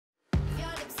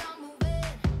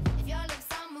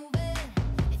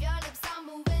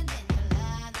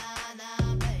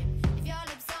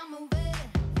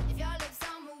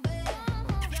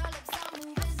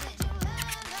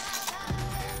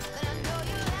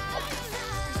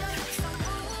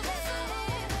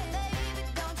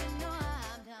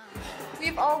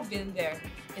We've all been there.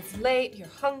 It's late, you're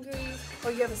hungry,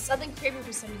 or you have a sudden craving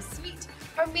for something sweet,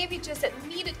 or maybe just that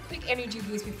needed quick energy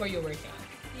boost before your workout.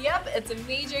 Yep, it's a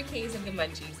major case of the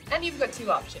munchies, and you've got two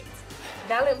options.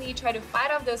 Valiantly try to fight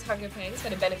off those hunger pangs for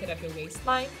the benefit of your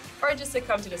waistline, or just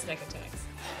succumb to the snack attacks.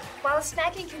 While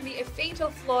snacking can be a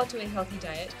fatal flaw to a healthy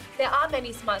diet, there are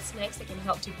many smart snacks that can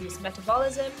help to boost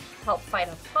metabolism, help fight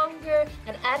off hunger,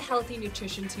 and add healthy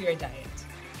nutrition to your diet.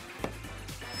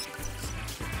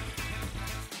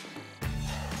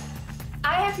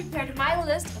 I have prepared my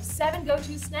list of 7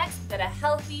 go-to snacks that are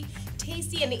healthy,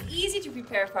 tasty, and easy to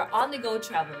prepare for on-the-go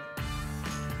travel.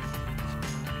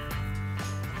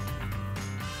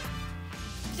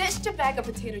 Ditch the bag of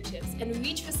potato chips and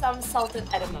reach for some salted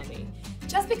edamame.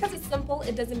 Just because it's simple,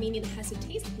 it doesn't mean it has to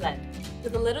taste bland.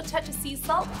 With a little touch of sea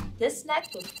salt, this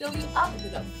snack will fill you up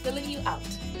without filling you out.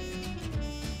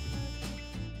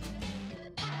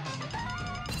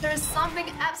 There is something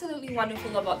absolutely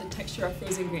wonderful about the texture of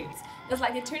frozen grapes. It's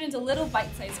like they turn into little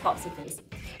bite-sized popsicles.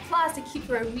 Plus, they keep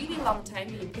for a really long time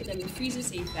when you put them in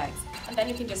freezer-safe bags. And then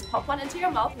you can just pop one into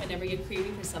your mouth whenever you're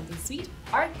craving for something sweet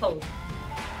or cold.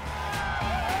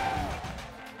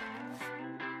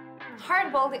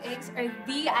 Hard-boiled eggs are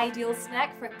the ideal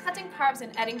snack for cutting carbs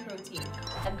and adding protein.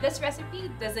 And this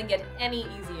recipe doesn't get any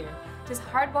easier. Just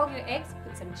hard-boil your eggs,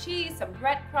 put some cheese, some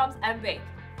breadcrumbs, and bake.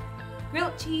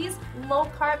 Grilled cheese, low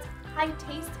carbs, high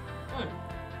taste,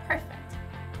 perfect.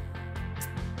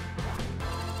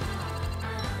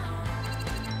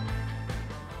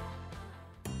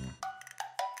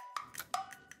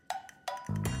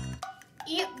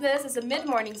 Eat this as a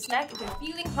mid-morning snack if you're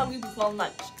feeling hungry before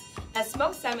lunch. As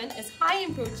smoked salmon is high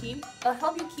in protein, it'll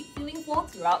help you keep feeling full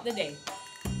throughout the day.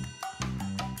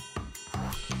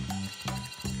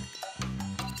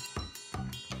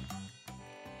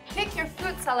 Take your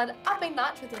fruit salad up a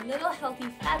notch with a little healthy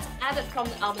fats added from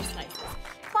the almond slices.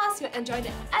 Plus, you'll enjoy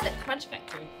the added crunch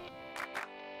factor.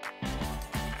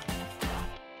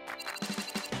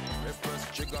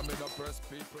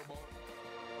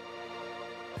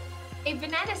 A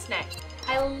banana snack.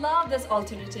 I love this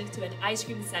alternative to an ice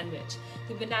cream sandwich.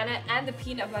 The banana and the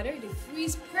peanut butter, they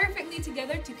freeze perfectly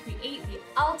together to create the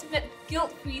ultimate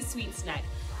guilt-free sweet snack.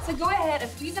 So go ahead and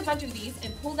freeze a bunch of these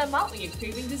and pull them out when you're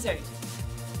craving dessert.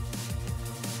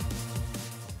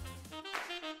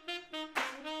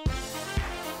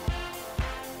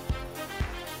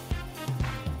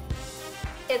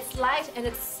 It's light and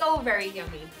it's so very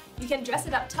yummy. You can dress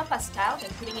it up tapas style by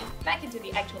putting it back into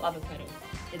the actual avocado.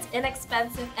 It's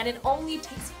inexpensive and it only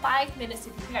takes 5 minutes to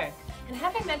prepare. And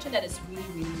have I mentioned that it's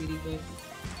really good?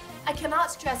 I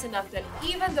cannot stress enough that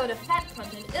even though the fat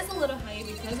content is a little higher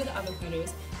because of the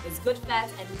avocados, it's good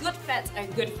fats and good fats are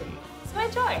good for you. So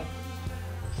enjoy!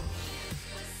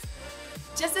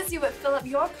 Just as you would fill up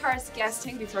your car's gas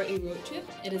tank before a road trip,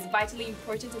 it is vitally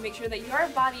important to make sure that your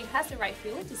body has the right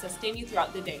fuel to sustain you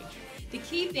throughout the day. The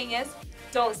key thing is,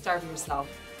 don't starve yourself.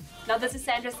 Now this is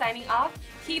Sandra signing off.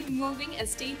 Keep moving and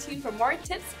stay tuned for more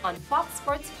tips on Fox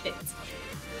Sports Fit.